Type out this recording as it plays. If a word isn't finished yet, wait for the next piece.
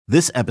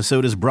This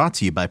episode is brought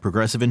to you by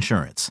Progressive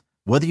Insurance.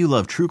 Whether you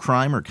love true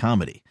crime or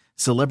comedy,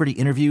 celebrity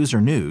interviews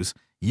or news,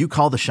 you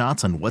call the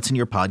shots on what's in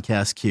your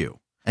podcast queue.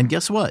 And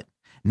guess what?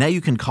 Now you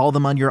can call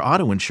them on your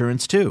auto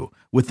insurance too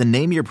with the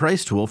Name Your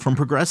Price tool from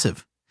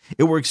Progressive.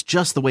 It works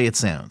just the way it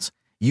sounds.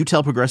 You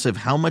tell Progressive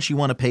how much you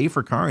want to pay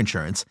for car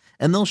insurance,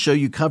 and they'll show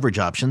you coverage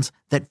options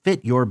that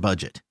fit your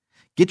budget.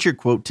 Get your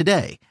quote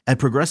today at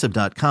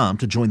Progressive.com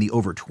to join the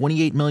over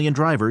 28 million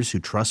drivers who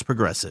trust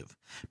Progressive.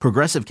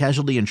 Progressive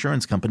Casualty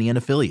Insurance Company and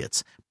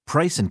Affiliates.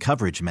 Price and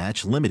coverage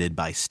match limited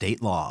by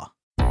state law.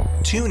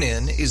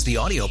 TuneIn is the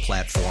audio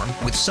platform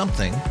with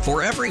something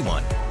for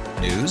everyone.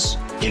 News.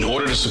 In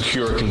order to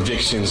secure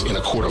convictions in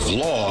a court of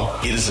law,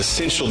 it is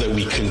essential that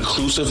we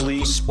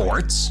conclusively.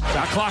 Sports.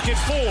 Got clock at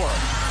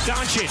 4.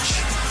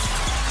 Doncic.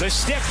 The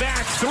step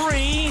back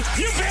 3.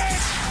 You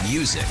bet.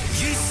 Music.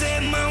 You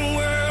set my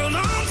world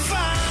on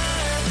fire.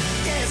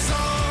 Yes,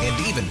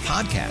 and even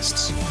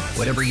podcasts.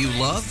 Whatever you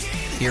love,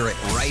 hear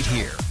it right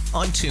here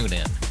on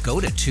TuneIn. Go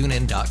to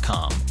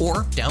TuneIn.com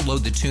or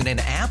download the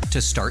TuneIn app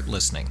to start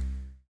listening.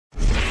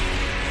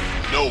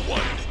 No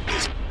one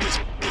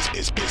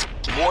is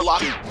more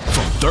locked in.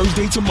 From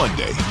Thursday to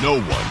Monday, no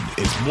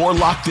one is more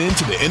locked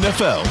into the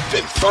NFL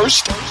than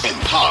First and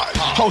Pod.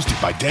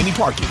 Hosted by Danny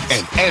Parkins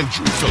and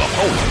Andrew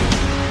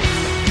Filippone.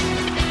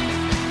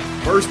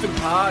 First and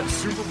Pod,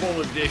 Super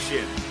Bowl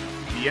edition.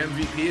 The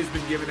MVP has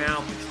been given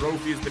out. The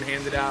trophy has been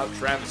handed out.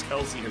 Travis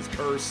Kelce has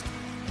cursed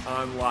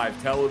on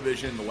live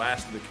television. The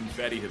last of the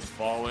confetti has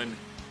fallen.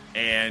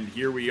 And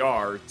here we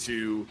are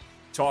to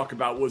talk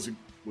about what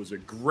was a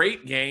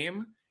great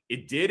game.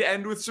 It did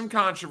end with some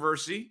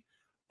controversy,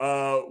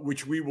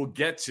 which we will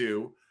get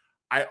to.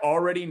 I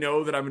already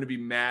know that I'm going to be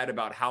mad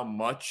about how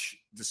much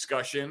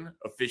discussion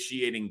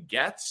officiating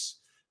gets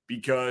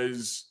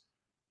because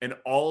an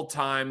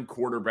all-time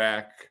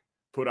quarterback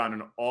put on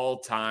an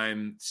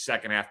all-time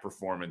second-half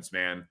performance,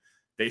 man.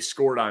 They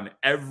scored on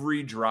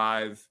every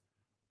drive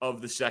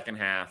of the second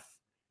half.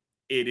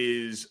 It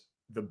is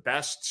the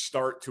best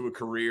start to a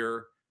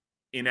career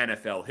in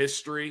NFL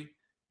history.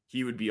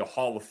 He would be a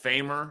Hall of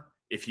Famer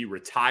if he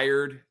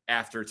retired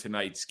after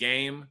tonight's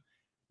game.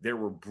 There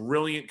were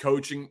brilliant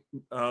coaching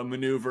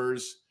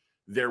maneuvers.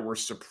 There were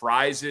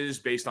surprises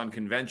based on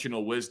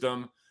conventional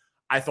wisdom.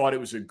 I thought it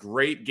was a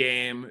great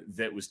game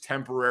that was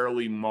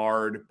temporarily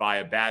marred by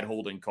a bad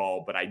holding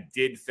call, but I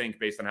did think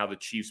based on how the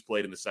Chiefs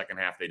played in the second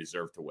half, they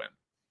deserved to win.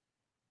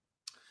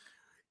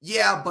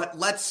 Yeah, but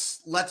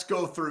let's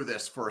go through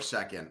this for a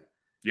second.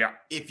 Yeah.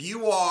 If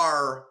you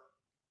are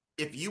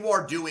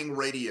doing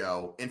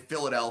radio in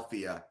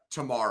Philadelphia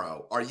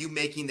tomorrow, are you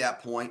making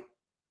that point?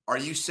 Are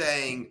you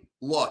saying,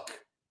 look,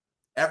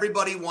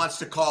 everybody wants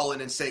to call in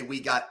and say we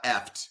got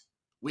effed,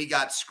 we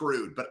got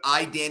screwed, but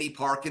I, Danny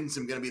Parkins,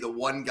 am going to be the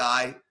one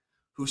guy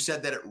who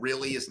said that it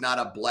really is not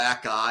a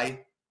black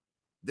eye.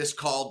 This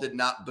call did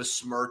not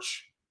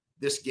besmirch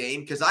this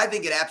game, because I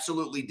think it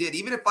absolutely did.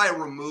 Even if I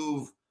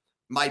remove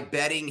my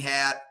betting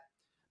hat,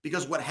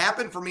 because what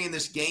happened for me in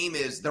this game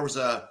is there was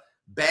a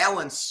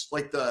balance,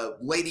 like the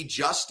Lady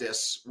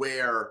Justice,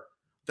 where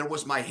there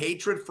was my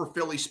hatred for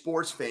Philly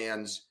sports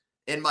fans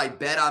and my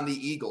bet on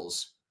the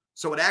Eagles.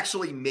 So it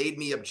actually made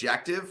me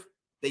objective.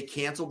 They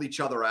canceled each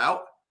other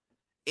out.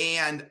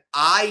 And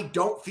I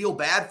don't feel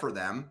bad for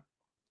them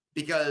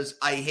because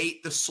I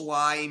hate the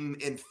slime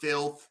and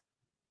filth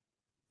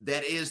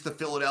that is the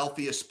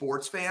Philadelphia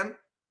sports fan.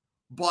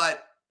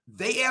 But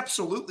they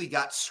absolutely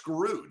got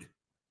screwed.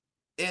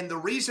 And the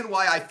reason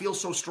why I feel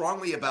so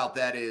strongly about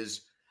that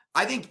is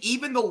I think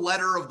even the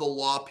letter of the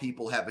law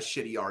people have a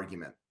shitty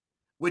argument,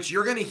 which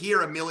you're going to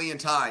hear a million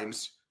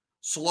times.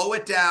 Slow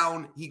it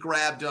down. He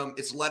grabbed him.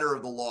 It's letter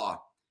of the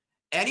law.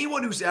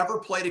 Anyone who's ever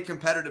played a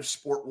competitive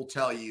sport will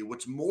tell you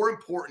what's more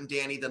important,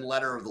 Danny, than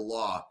letter of the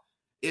law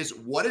is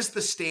what has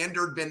the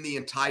standard been the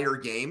entire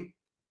game?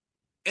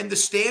 And the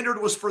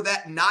standard was for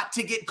that not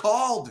to get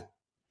called.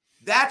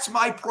 That's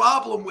my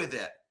problem with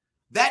it.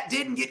 That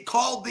didn't get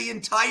called the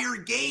entire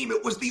game.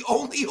 It was the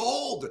only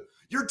hold.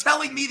 You're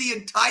telling me the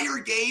entire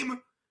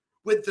game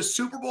with the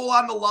Super Bowl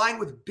on the line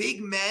with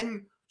big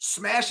men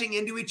smashing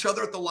into each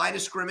other at the line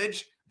of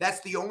scrimmage,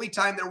 that's the only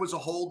time there was a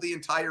hold the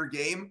entire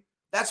game?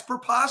 That's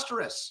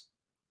preposterous.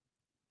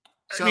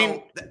 So, I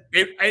mean,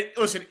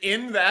 listen,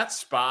 in that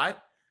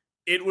spot,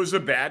 it was a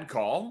bad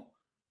call.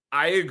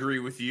 I agree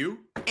with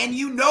you. And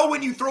you know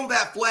when you throw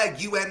that flag,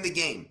 you end the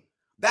game.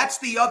 That's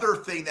the other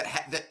thing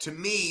that to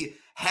me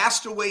has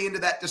to weigh into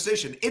that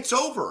decision. It's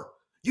over.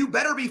 You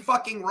better be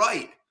fucking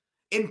right.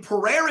 And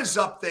Pereira's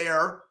up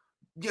there.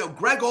 You know,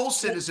 Greg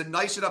Olsen is a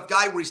nice enough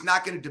guy where he's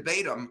not going to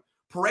debate him.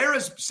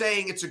 Pereira's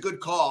saying it's a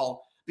good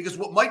call. Because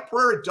what Mike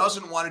Pereira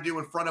doesn't want to do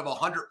in front of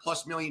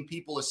 100+ million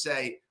people is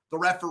say the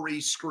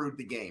referee screwed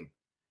the game.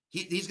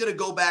 He's going to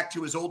go back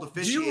to his old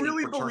officiating. Do you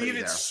really fraternity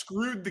believe it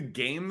screwed the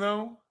game,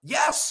 though?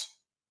 Yes.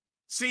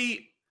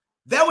 See,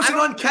 that was an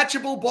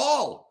uncatchable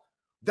ball.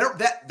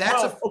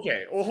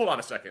 Okay. Well, hold on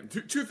a second.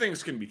 Two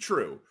things can be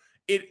true.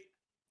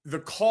 The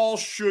call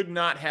should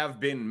not have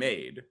been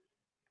made,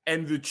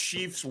 and the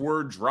Chiefs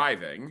were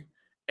driving.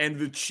 and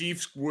the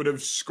Chiefs would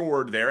have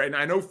scored there. And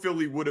I know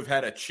Philly would have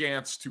had a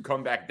chance to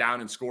come back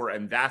down and score,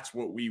 and that's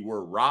what we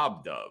were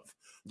robbed of.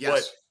 Yes.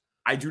 But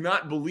I do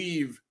not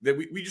believe that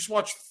we just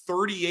watched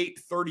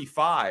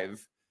 38-35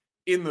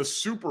 in the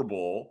Super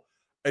Bowl,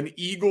 an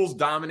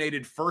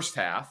Eagles-dominated first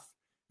half.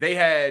 They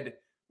had,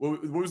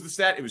 what was the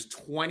stat? It was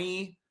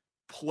 20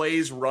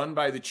 plays run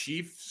by the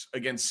Chiefs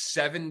against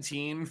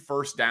 17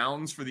 first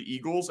downs for the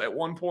Eagles at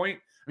one point.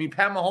 I mean,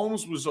 Pat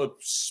Mahomes was a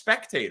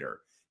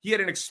spectator. He had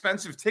an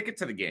expensive ticket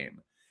to the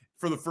game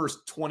for the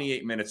first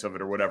 28 minutes of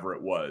it or whatever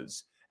it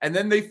was. And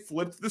then they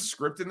flipped the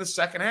script in the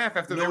second half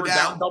after they were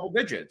down double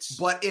digits.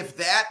 But if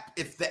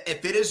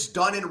it is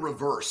done in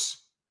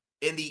reverse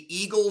and the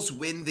Eagles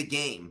win the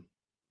game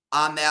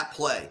on that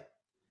play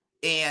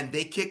and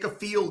they kick a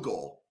field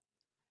goal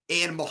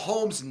and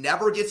Mahomes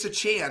never gets a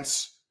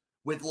chance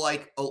with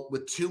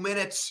 2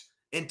 minutes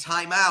and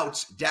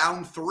timeouts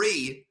down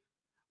 3,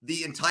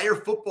 the entire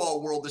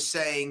football world is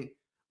saying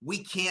we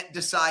can't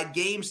decide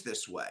games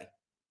this way.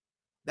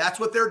 That's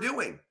what they're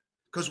doing.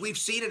 Because we've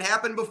seen it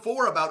happen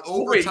before about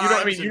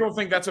overtime. Wait, you don't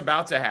think that's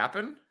about to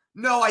happen?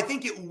 No, I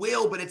think it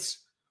will, but it's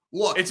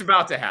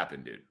about to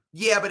happen, dude.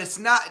 Yeah, but it's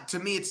not, to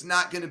me, it's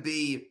not going to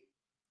be,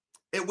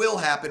 it will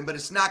happen, but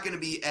it's not going to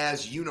be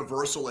as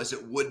universal as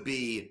it would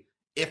be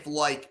if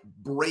like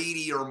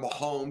Brady or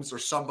Mahomes or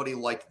somebody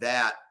like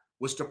that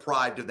was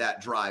deprived of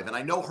that drive. And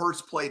I know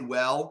Hurts played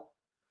well.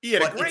 He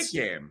had a great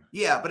game.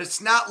 Yeah, but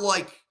it's not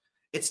like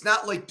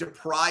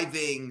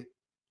depriving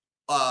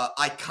an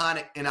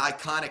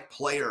iconic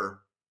player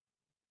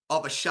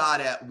of a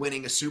shot at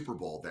winning a Super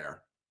Bowl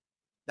there.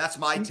 That's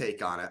my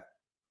take on it.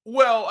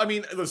 Well, I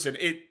mean, listen,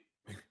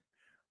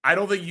 I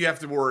don't think you have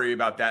to worry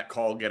about that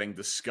call getting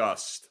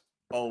discussed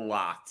a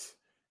lot.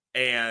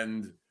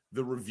 And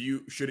the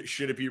review,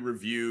 should it be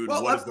reviewed?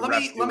 Well,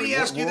 let me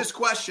ask you this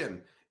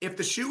question. If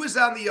the shoe is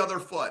on the other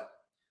foot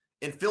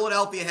and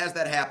Philadelphia has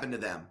that happen to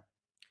them,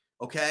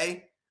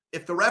 okay?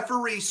 If the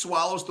referee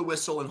swallows the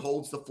whistle and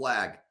holds the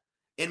flag,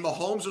 and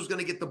Mahomes was going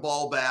to get the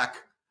ball back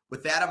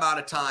with that amount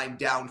of time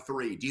down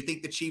 3, do you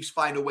think the Chiefs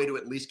find a way to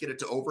at least get it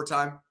to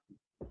overtime?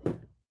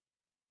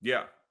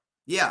 Yeah.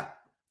 Yeah.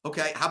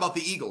 Okay. How about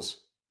the Eagles?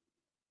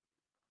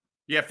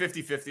 Yeah,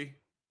 50-50.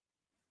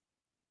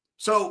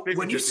 So 50-50.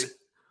 When you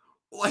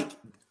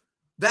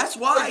that's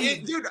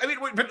why, dude. I mean,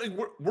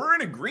 we're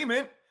in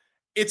agreement.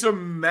 It's a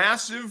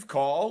massive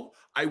call.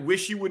 I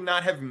wish he would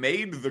not have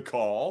made the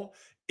call.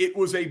 It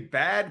was a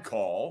bad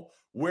call.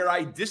 Where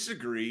I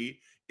disagree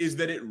is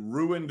that it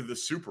ruined the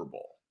Super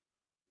Bowl.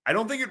 I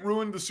don't think it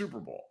ruined the Super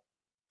Bowl.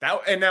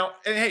 And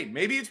hey,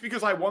 maybe it's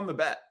because I won the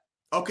bet.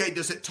 Okay,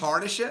 does it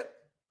tarnish it?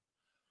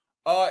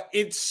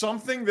 It's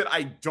something that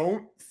I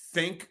don't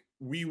think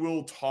we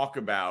will talk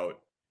about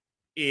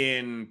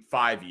in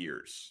 5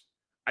 years.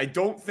 I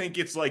don't think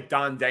it's like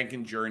Don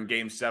Denkinger in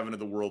Game 7 of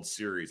the World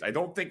Series. I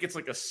don't think it's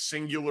like a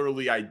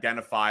singularly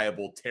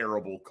identifiable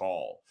terrible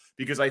call,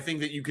 because I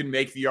think that you can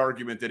make the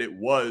argument that it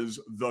was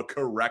the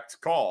correct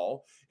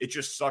call. It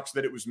just sucks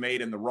that it was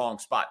made in the wrong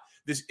spot.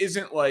 This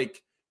isn't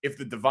like if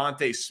the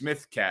Devontae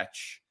Smith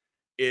catch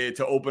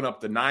to open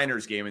up the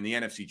Niners game in the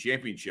NFC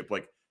Championship,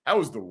 like that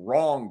was the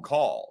wrong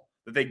call,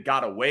 that they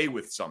got away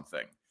with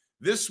something.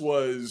 This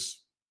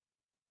was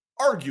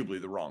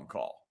arguably the wrong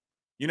call.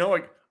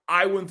 Like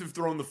I wouldn't have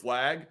thrown the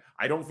flag.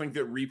 I don't think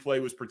that replay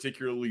was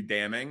particularly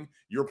damning.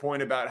 Your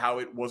point about how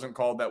it wasn't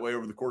called that way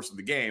over the course of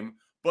the game,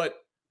 but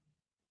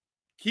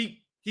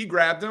he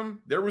grabbed him.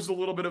 There was a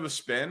little bit of a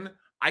spin.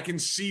 I can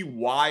see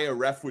why a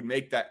ref would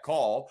make that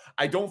call.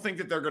 I don't think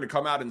that they're going to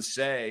come out and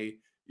say,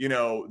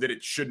 that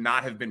it should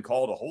not have been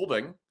called a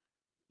holding.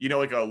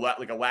 Like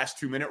a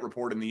last 2-minute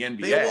report in the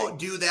NBA. They won't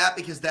do that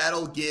because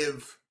that'll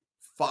give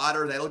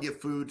fodder. That'll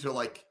give food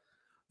to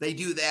they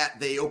do that.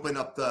 They open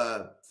up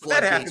the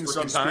floodgates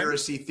for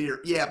conspiracy theory.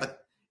 Yeah,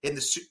 but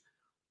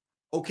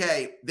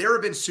there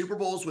have been Super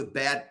Bowls with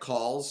bad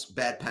calls,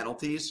 bad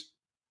penalties,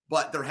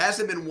 but there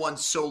hasn't been one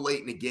so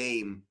late in a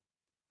game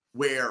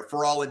where,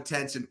 for all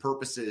intents and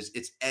purposes,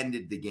 it's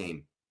ended the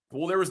game.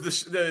 Well, there was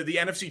the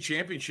NFC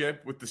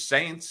Championship with the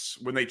Saints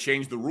when they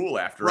changed the rule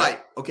after. Right.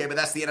 Okay, but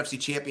that's the NFC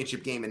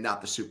Championship game and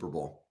not the Super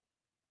Bowl.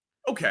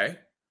 Okay.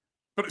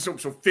 But so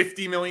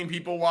 50 million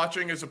people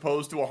watching as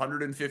opposed to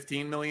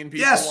 115 million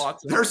people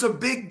watching? Yes, there's a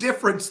big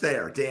difference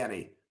there,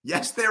 Danny.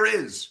 Yes, there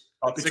is.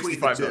 Between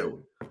the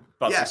two.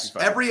 Yes,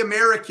 65. Every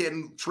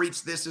American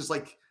treats this as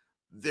like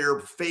their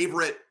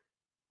favorite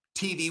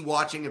TV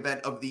watching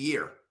event of the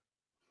year.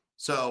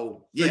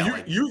 So, yeah.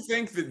 So you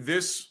think that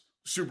this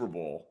Super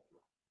Bowl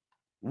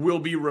will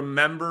be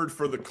remembered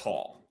for the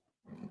call?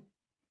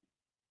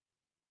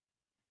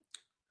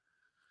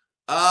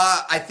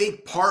 I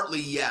think partly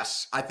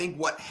yes. I think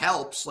what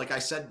helps, like I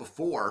said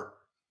before,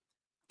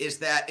 is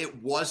that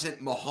it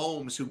wasn't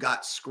Mahomes who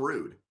got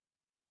screwed.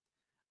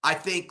 I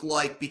think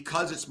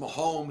because it's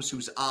Mahomes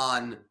who's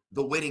on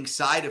the winning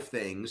side of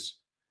things,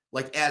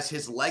 as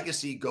his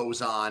legacy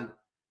goes on,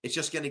 it's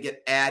just going to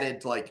get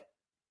added.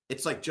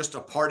 It's just a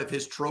part of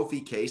his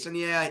trophy case. And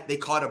yeah, they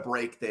caught a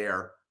break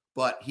there,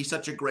 but he's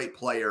such a great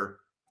player.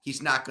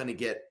 He's not going to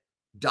get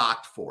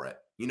docked for it.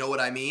 You know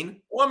what I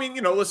mean? Well, I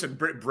mean, listen,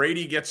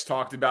 Brady gets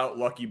talked about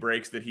lucky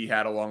breaks that he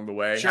had along the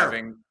way, Sure.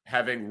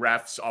 having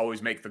refs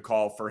always make the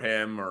call for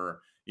him,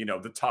 or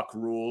the tuck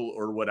rule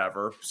or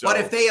whatever. So, but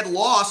if they had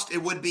lost, it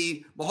would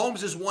be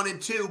Mahomes is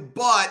 1-2,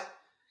 but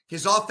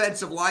his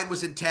offensive line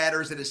was in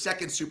tatters in his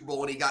second Super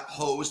Bowl, and he got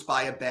hosed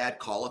by a bad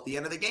call at the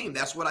end of the game.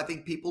 That's what I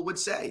think people would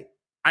say.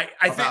 I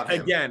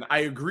think, again, I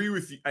agree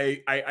with you.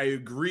 I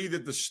agree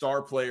that the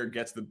star player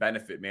gets the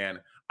benefit, man.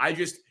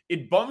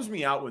 It bums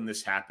me out when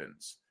this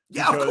happens.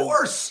 Yeah, of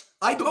course.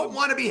 I don't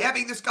want to be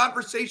having this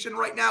conversation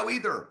right now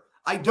either.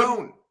 I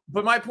don't.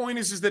 But my point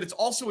is that it's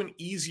also an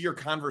easier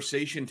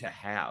conversation to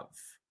have.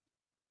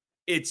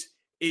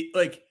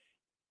 Like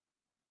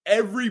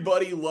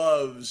everybody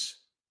loves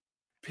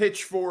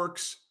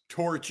pitchforks,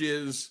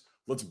 torches.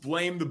 Let's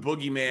blame the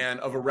boogeyman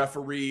of a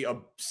referee, a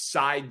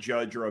side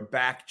judge, or a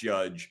back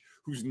judge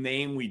whose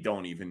name we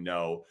don't even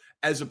know,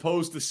 as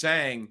opposed to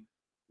saying,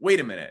 wait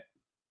a minute,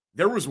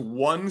 there was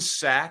one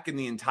sack in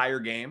the entire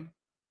game.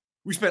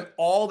 We spent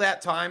all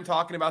that time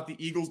talking about the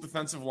Eagles'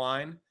 defensive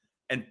line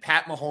and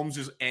Pat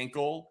Mahomes'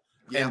 ankle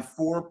and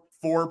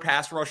four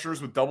pass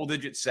rushers with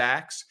double-digit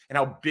sacks and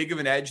how big of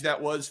an edge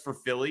that was for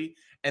Philly.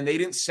 And they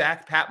didn't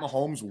sack Pat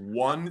Mahomes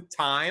one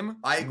time.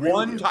 I agree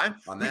one time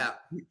on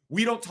that.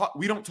 We don't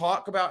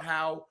talk about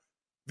how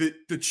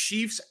the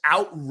Chiefs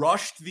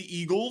outrushed the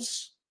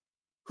Eagles.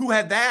 Who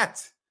had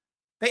that?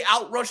 They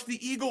outrushed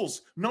the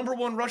Eagles, number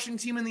one rushing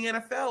team in the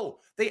NFL.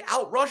 They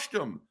outrushed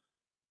them.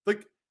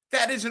 Like,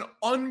 that is an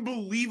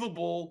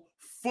unbelievable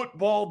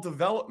football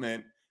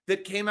development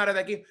that came out of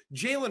that game.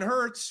 Jalen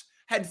Hurts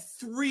had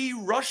 3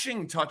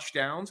 rushing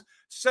touchdowns,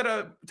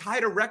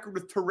 tied a record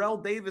with Terrell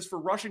Davis for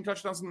rushing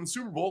touchdowns in the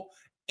Super Bowl,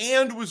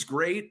 and was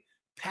great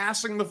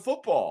passing the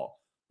football.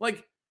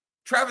 Like,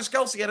 Travis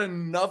Kelce had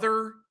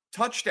another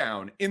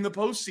touchdown in the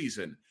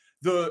postseason.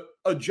 The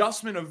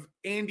adjustment of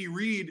Andy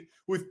Reid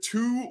with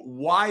 2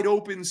 wide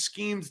open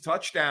schemed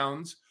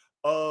touchdowns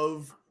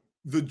of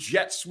the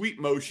jet sweep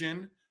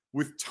motion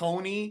with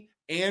Tony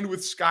and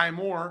with Sky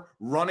Moore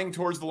running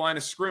towards the line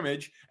of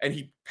scrimmage, and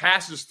he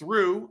passes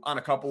through on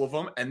a couple of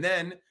them. And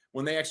then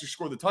when they actually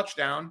score the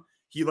touchdown,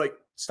 he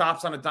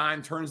stops on a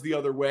dime, turns the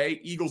other way.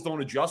 Eagles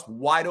don't adjust,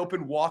 wide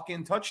open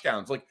walk-in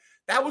touchdowns. Like,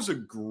 that was a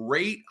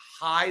great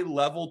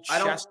high-level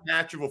chess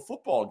match of a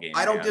football game.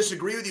 I don't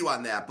disagree with you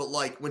on that, but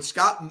when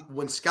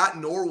Scott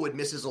Norwood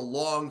misses a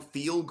long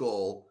field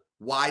goal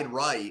wide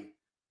right,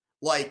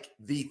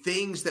 the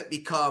things that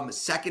become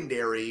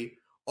secondary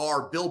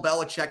are Bill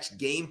Belichick's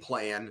game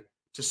plan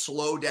to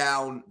slow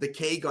down the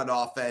K-gun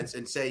offense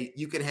and say,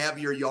 you can have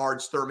your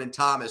yards, Thurman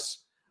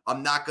Thomas.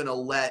 I'm not going to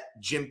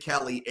let Jim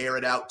Kelly air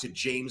it out to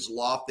James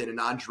Lofton and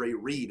Andre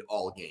Reed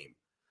all game.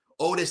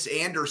 Otis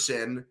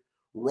Anderson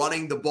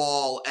running the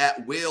ball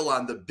at will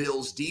on the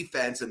Bills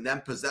defense and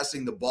then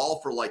possessing the ball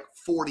for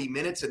 40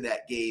 minutes in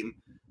that game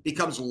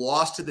becomes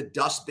lost to the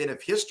dustbin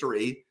of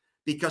history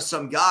because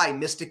some guy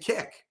missed a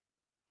kick.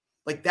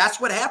 That's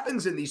what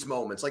happens in these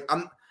moments.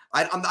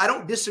 I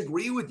don't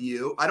disagree with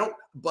you.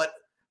 But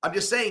I'm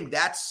just saying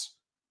that's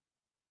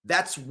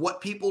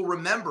what people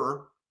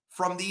remember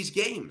from these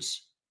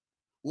games.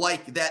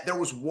 That there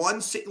was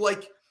one,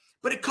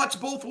 but it cuts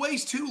both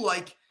ways too.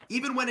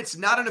 Even when it's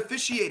not an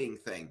officiating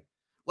thing,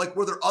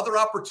 were there other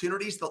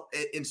opportunities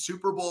in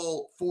Super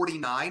Bowl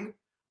 49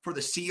 for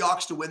the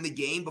Seahawks to win the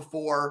game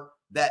before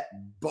that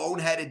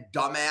boneheaded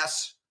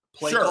dumbass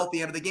play call at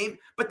the end of the game?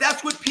 But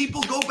that's what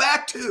people go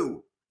back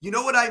to. You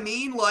know what I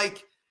mean?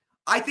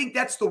 I think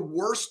that's the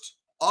worst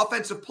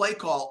offensive play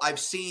call I've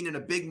seen in a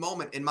big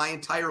moment in my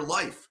entire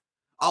life.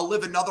 I'll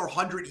live another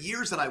 100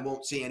 years and I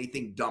won't see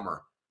anything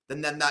dumber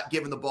than them not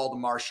giving the ball to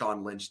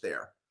Marshawn Lynch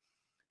there.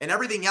 And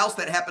everything else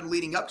that happened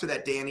leading up to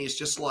that, Danny, is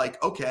just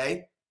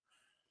okay.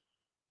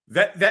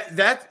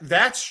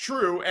 That's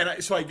true.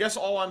 And so I guess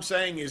all I'm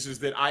saying is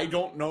that I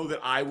don't know that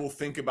I will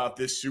think about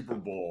this Super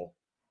Bowl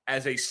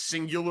as a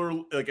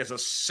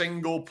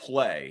single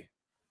play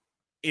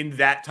in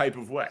that type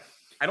of way.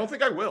 I don't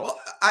think I will. Well,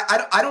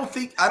 I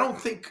don't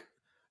think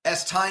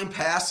as time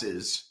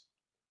passes,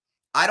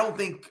 I don't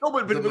think. No,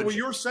 but what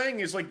you're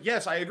saying is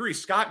yes, I agree.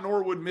 Scott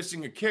Norwood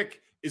missing a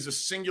kick is a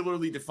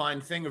singularly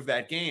defined thing of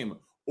that game,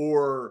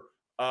 or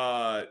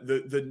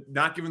the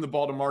not giving the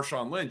ball to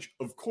Marshawn Lynch,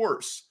 of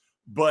course.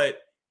 But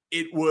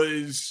it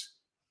was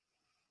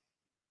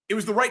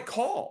the right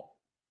call.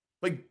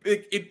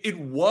 It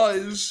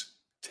was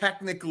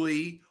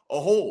technically a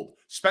hold.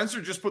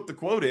 Spencer just put the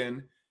quote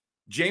in.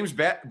 James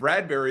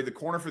Bradbury, the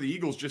corner for the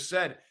Eagles, just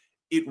said,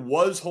 it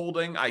was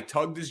holding. I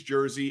tugged his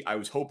jersey. I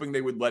was hoping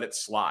they would let it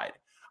slide.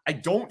 I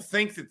don't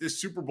think that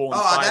this Super Bowl in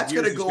 5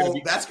 years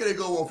that's going to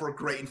go over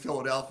great in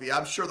Philadelphia.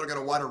 I'm sure they're going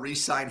to want to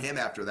re-sign him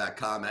after that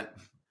comment.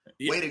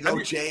 Way to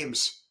go,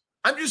 James.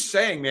 I'm just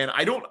saying, man,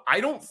 I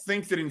don't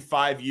think that in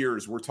 5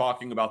 years we're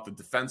talking about the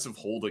defensive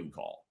holding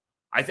call.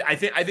 I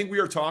think we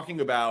are talking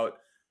about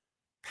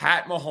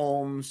Pat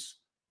Mahomes,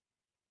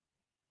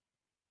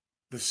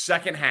 the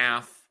second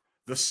half,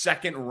 the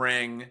second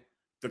ring,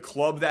 the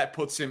club that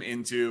puts him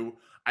into.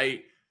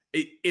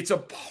 It's a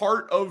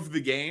part of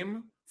the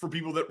game for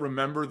people that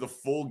remember the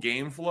full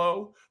game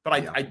flow, but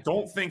I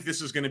don't think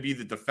this is going to be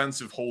the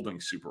defensive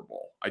holding Super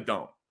Bowl. I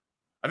don't.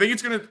 I think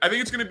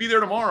it's gonna be there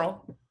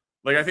tomorrow.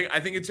 Like I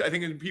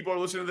think people are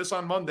listening to this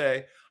on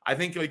Monday. I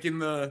think like in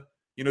the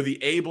the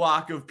A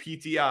block of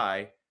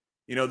PTI,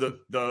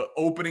 the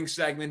opening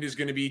segment is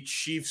going to be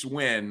Chiefs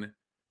win.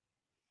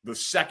 The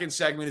second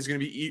segment is going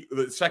to be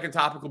the second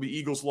topic will be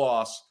Eagles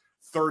loss.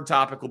 Third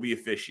topic will be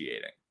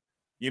officiating.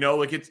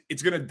 Like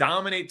it's going to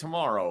dominate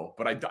tomorrow,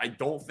 but I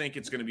don't think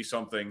it's going to be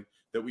something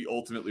that we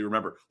ultimately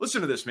remember.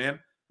 Listen to this, man.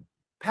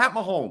 Pat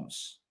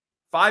Mahomes,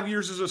 5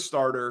 years as a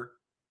starter,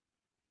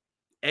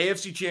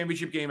 AFC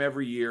Championship game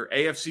every year,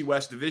 AFC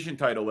West Division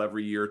title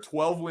every year,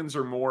 12 wins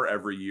or more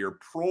every year,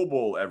 Pro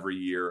Bowl every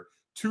year,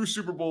 2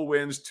 Super Bowl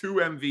wins, 2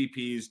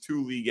 MVPs,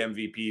 2 league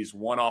MVPs,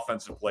 1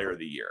 Offensive Player of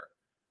the Year.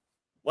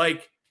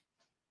 Like,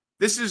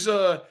 this is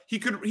he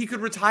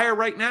could retire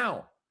right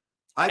now.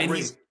 I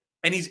agree.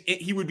 And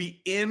he would be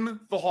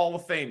in the Hall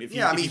of Fame. If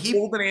he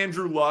pulled an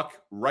Andrew Luck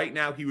right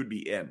now, he would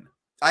be in.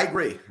 I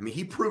agree. I mean,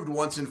 he proved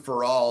once and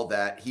for all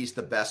that he's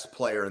the best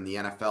player in the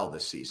NFL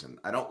this season.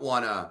 I don't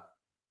want to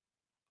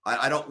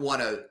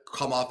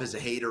come off as a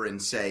hater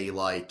and say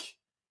like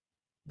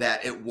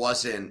that it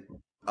wasn't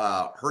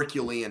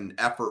Herculean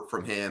effort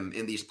from him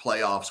in these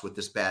playoffs with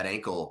this bad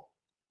ankle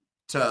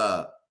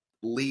to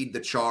lead the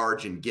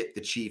charge and get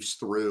the Chiefs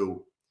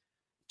through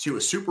to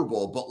a Super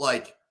Bowl. But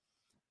like,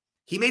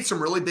 he made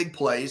some really big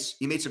plays.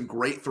 He made some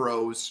great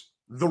throws.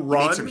 The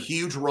run. He made some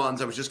huge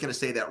runs. I was just going to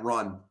say that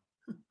run.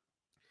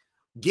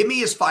 Give me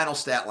his final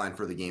stat line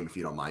for the game, if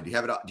you don't mind. Do you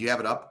have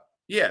it up?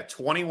 Yeah,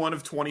 21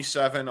 of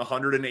 27,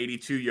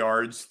 182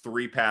 yards,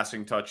 3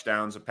 passing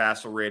touchdowns, a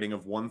passer rating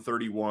of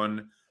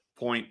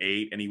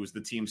 131.8, and he was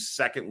the team's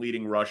second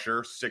leading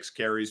rusher, 6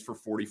 carries for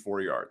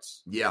 44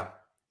 yards. Yeah.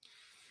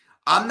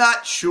 I'm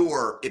not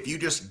sure if you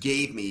just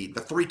gave me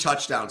the 3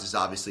 touchdowns is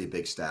obviously a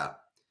big stat.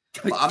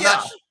 But I'm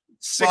not.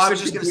 Well, I was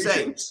just going to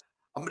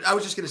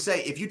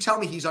say, if you tell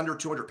me he's under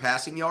 200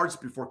 passing yards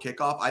before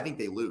kickoff, I think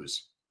they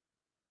lose.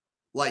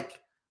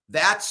 Like,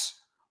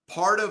 that's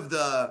part of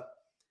the.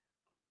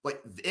 Like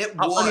it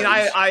was. I mean,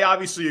 I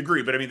obviously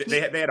agree, but I mean,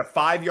 they had a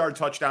 5-yard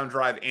touchdown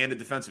drive and a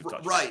defensive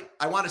touchdown. Right.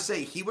 I want to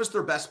say he was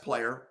their best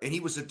player, and he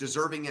was a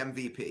deserving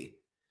MVP.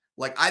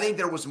 Like, I think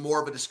there was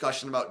more of a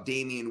discussion about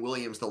Damian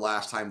Williams the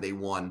last time they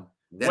won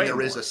than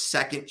there is a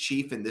second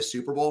Chief in this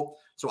Super Bowl.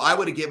 So I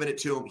would have given it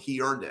to him. He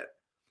earned it.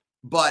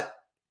 But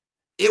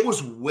it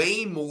was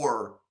way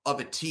more of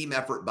a team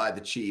effort by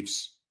the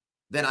Chiefs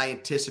than I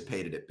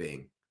anticipated it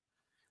being.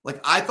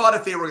 Like, I thought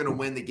if they were going to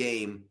win the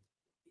game,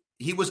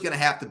 he was going to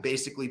have to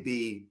basically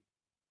be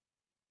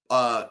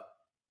a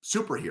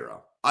superhero.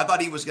 I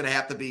thought he was going to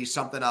have to be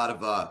something out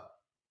of a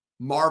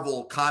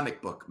Marvel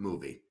comic book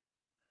movie,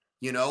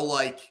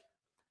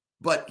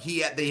 but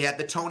they had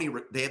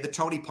the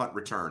Tony punt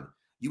return.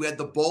 You had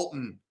the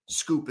Bolton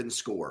scoop and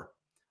score.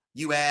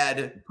 You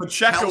had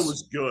Pacheco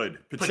was good.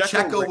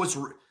 Pacheco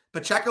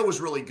was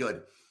really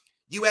good.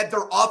 You had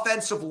their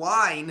offensive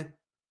line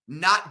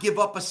not give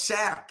up a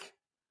sack.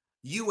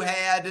 You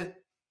had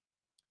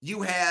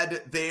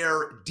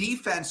their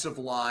defensive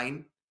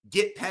line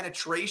get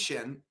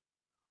penetration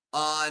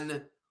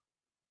on.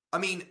 I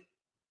mean,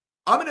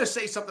 I'm going to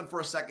say something for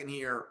a second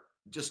here.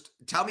 Just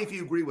tell me if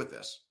you agree with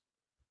this.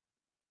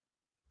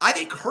 I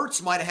think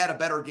Hurts might have had a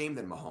better game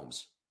than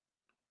Mahomes.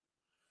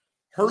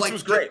 Hurts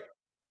was great.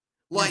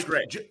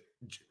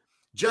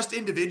 Just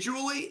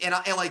individually, and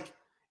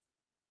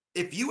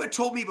if you had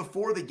told me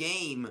before the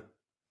game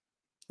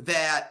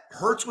that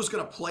Hurts was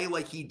going to play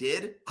like he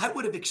did, I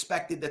would have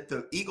expected that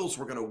the Eagles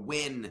were going to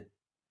win.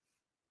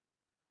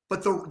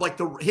 But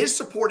his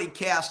supporting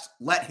cast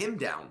let him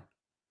down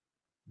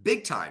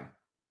big time.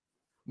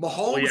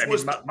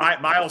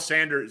 Mahomes Miles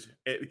Sanders.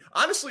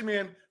 Honestly,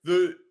 man,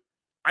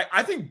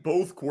 I think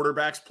both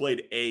quarterbacks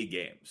played A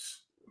games.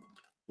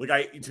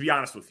 To be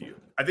honest with you,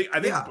 I think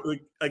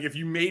if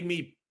you made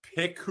me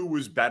pick who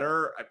was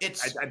better,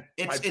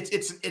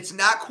 it's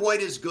not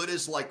quite as good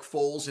as like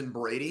Foles and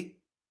Brady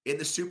in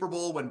the Super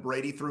Bowl when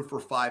Brady threw for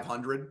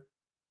 500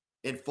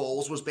 and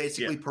Foles was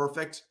basically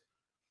perfect.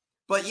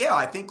 But yeah,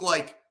 I think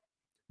like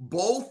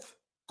both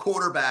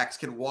quarterbacks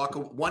can walk.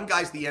 One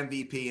guy's the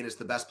MVP and is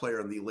the best player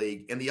in the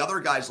league, and the other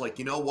guy's like,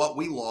 you know what,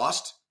 we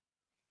lost,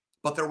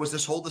 but there was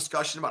this whole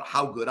discussion about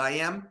how good I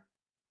am.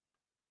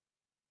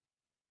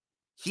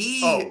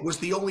 He was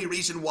the only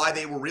reason why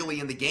they were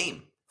really in the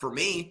game for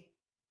me.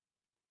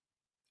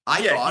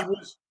 I thought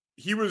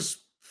he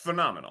was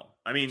phenomenal.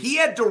 I mean, he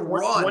had to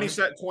run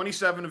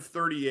 27 of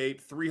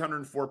 38,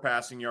 304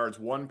 passing yards,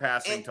 1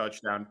 passing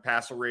touchdown,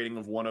 passer rating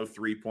of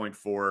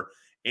 103.4,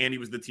 and he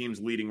was the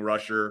team's leading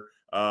rusher,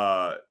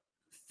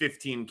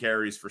 15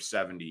 carries for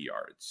 70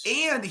 yards.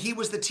 And he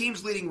was the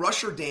team's leading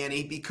rusher,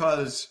 Danny,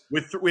 because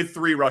with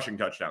 3 rushing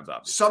touchdowns,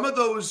 obviously. Some of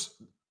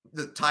those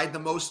tied the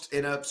most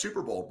in a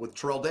Super Bowl with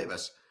Terrell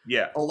Davis.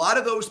 Yeah. A lot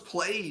of those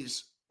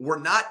plays were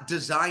not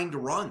designed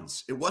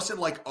runs. It wasn't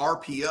like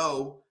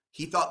RPO.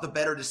 He thought the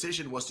better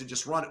decision was to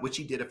just run it, which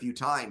he did a few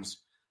times.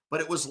 But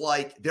it was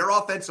like their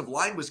offensive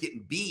line was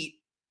getting beat,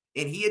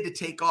 and he had to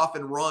take off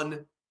and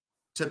run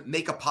to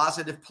make a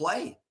positive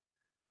play.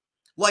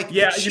 Like,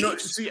 yeah, the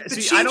Chiefs, the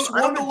Chiefs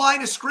won the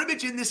line of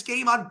scrimmage in this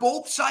game on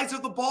both sides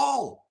of the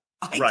ball.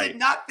 I did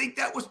not think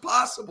that was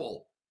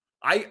possible.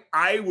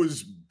 I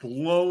was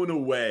blown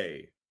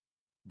away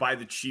by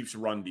the Chiefs'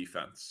 run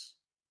defense.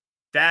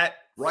 That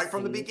right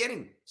from the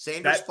beginning,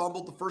 Sanders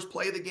fumbled the first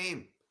play of the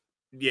game.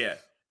 Yeah,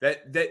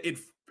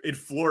 it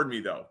floored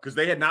me though, because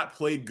they had not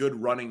played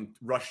good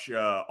rush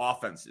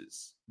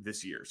offenses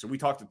this year. So we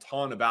talked a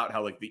ton about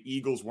how like the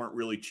Eagles weren't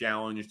really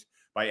challenged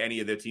by any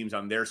of the teams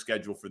on their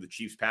schedule for the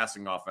Chiefs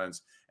passing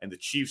offense, and the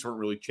Chiefs weren't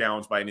really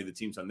challenged by any of the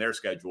teams on their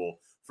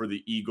schedule for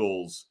the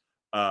Eagles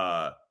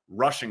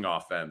rushing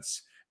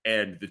offense.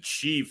 And the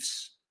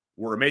Chiefs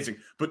were amazing.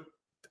 But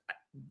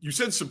you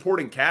said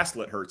supporting cast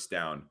let Hurts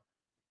down.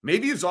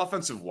 Maybe his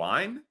offensive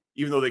line,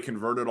 even though they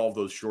converted all of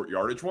those short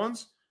yardage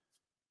ones.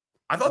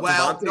 I thought.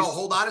 Well, no,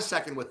 hold on a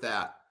second with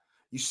that.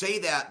 You say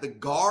that the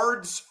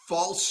guard's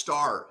false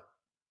start.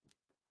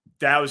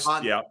 That was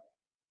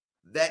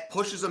That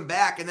pushes them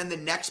back, and then the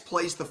next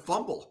play's the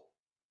fumble.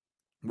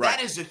 Right.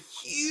 That is a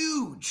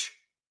huge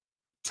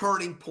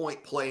turning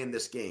point play in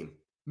this game.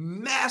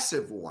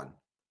 Massive one.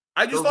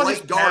 I just thought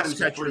his pass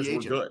catchers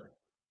were good.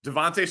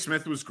 Devontae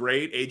Smith was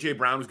great. A.J.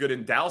 Brown was good.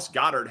 And Dallas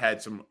Goedert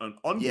had an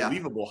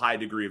unbelievable high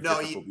degree of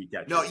difficulty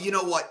catches. No, you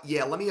know what?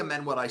 Yeah, let me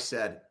amend what I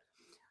said.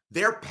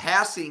 They're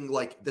passing,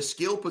 like the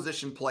skill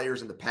position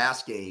players in the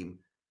pass game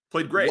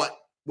played great.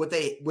 What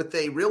they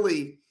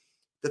really,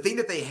 the thing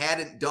that they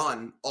hadn't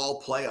done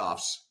all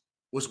playoffs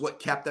was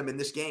what kept them in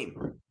this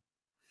game.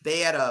 They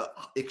had a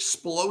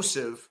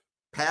explosive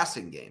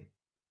passing game.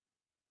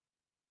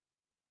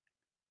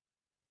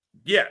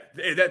 Yeah,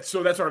 that's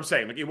what I'm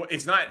saying. Like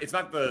it's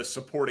not the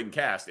supporting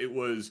cast. It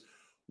was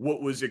what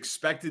was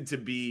expected to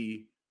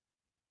be.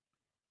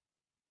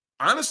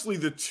 Honestly,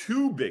 the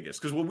two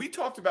biggest, because what we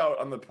talked about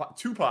on the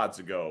 2 pods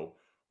ago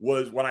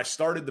was when I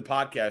started the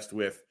podcast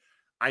with,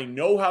 I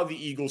know how the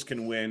Eagles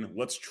can win.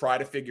 Let's try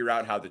to figure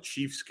out how the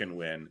Chiefs can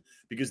win,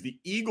 because the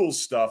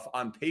Eagles stuff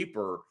on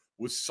paper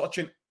was such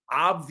an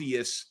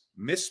obvious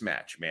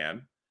mismatch,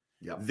 man.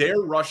 Yep. Their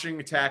rushing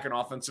attack and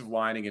offensive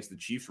line against the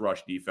Chiefs'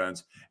 rush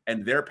defense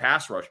and their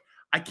pass rush.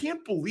 I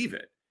can't believe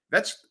it.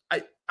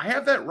 I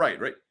have that right?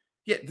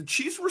 Yeah, the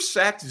Chiefs were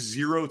sacked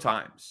 0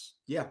 times.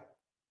 Yeah.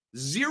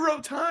 0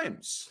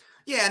 times.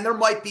 Yeah, and there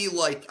might be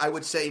I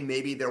would say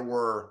maybe there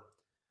were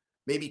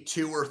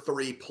 2 or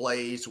 3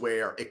 plays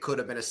where it could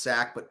have been a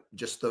sack, but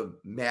just the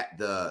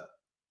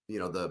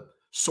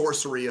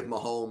sorcery of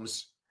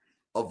Mahomes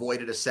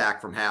avoided a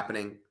sack from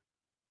happening.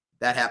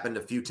 That happened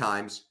a few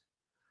times.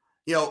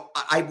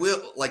 I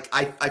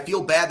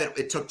feel bad that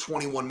it took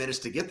 21 minutes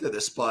to get to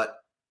this, but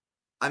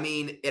I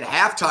mean, at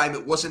halftime,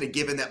 it wasn't a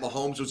given that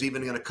Mahomes was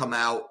even going to come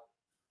out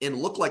and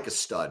look like a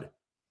stud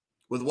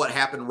with what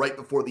happened right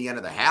before the end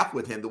of the half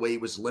with him, the way he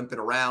was limping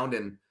around.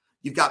 And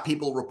you've got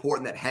people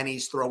reporting that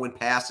Henny's throwing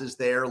passes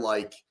there.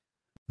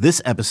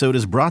 This episode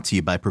is brought to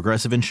you by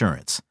Progressive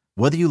Insurance.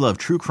 Whether you love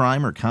true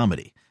crime or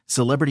comedy,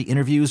 celebrity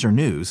interviews or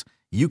news,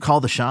 you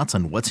call the shots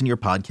on what's in your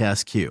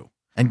podcast queue.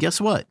 And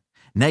guess what?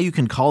 Now you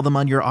can call them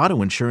on your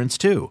auto insurance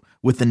too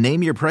with the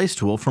Name Your Price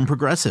tool from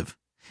Progressive.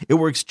 It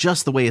works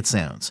just the way it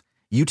sounds.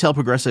 You tell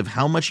Progressive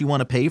how much you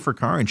want to pay for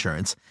car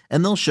insurance,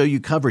 and they'll show you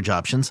coverage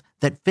options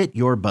that fit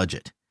your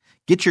budget.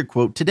 Get your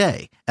quote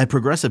today at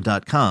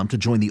Progressive.com to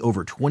join the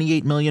over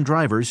 28 million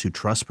drivers who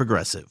trust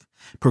Progressive.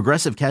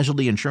 Progressive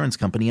Casualty Insurance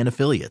Company and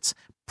Affiliates.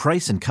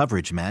 Price and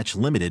coverage match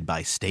limited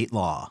by state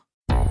law.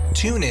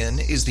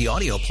 TuneIn is the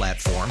audio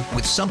platform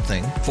with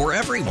something for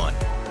everyone.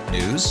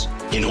 News.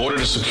 In order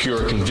to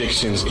secure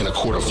convictions in a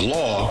court of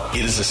law,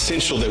 it is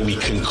essential that we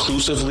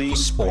conclusively.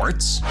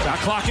 Sports. Got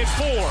clock at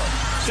 4.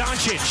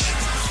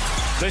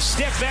 Doncic. The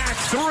step back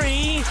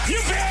 3.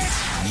 You bet.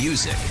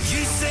 Music.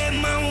 You set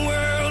my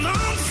world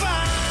on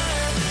fire.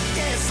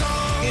 Yes,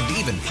 and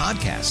even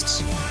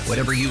podcasts.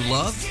 Whatever you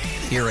love,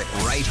 hear it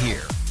right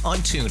here on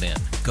TuneIn.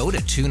 Go to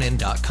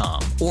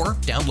TuneIn.com or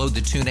download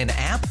the TuneIn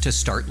app to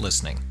start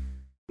listening.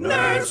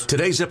 Nerds.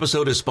 Today's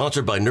episode is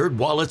sponsored by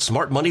NerdWallet's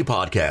Smart Money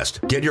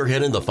Podcast. Get your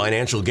head in the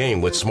financial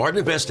game with smart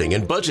investing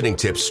and budgeting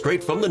tips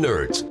straight from the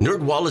nerds.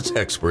 NerdWallet's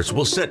experts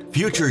will set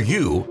future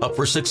you up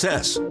for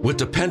success with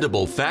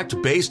dependable,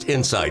 fact-based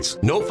insights.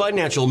 No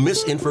financial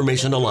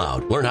misinformation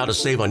allowed. Learn how to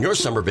save on your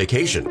summer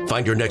vacation,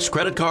 find your next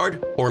credit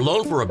card, or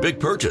loan for a big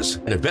purchase,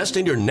 and invest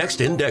in your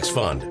next index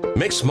fund.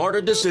 Make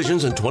smarter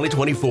decisions in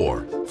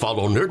 2024.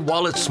 Follow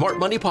NerdWallet's Smart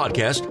Money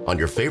Podcast on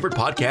your favorite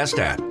podcast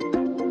app.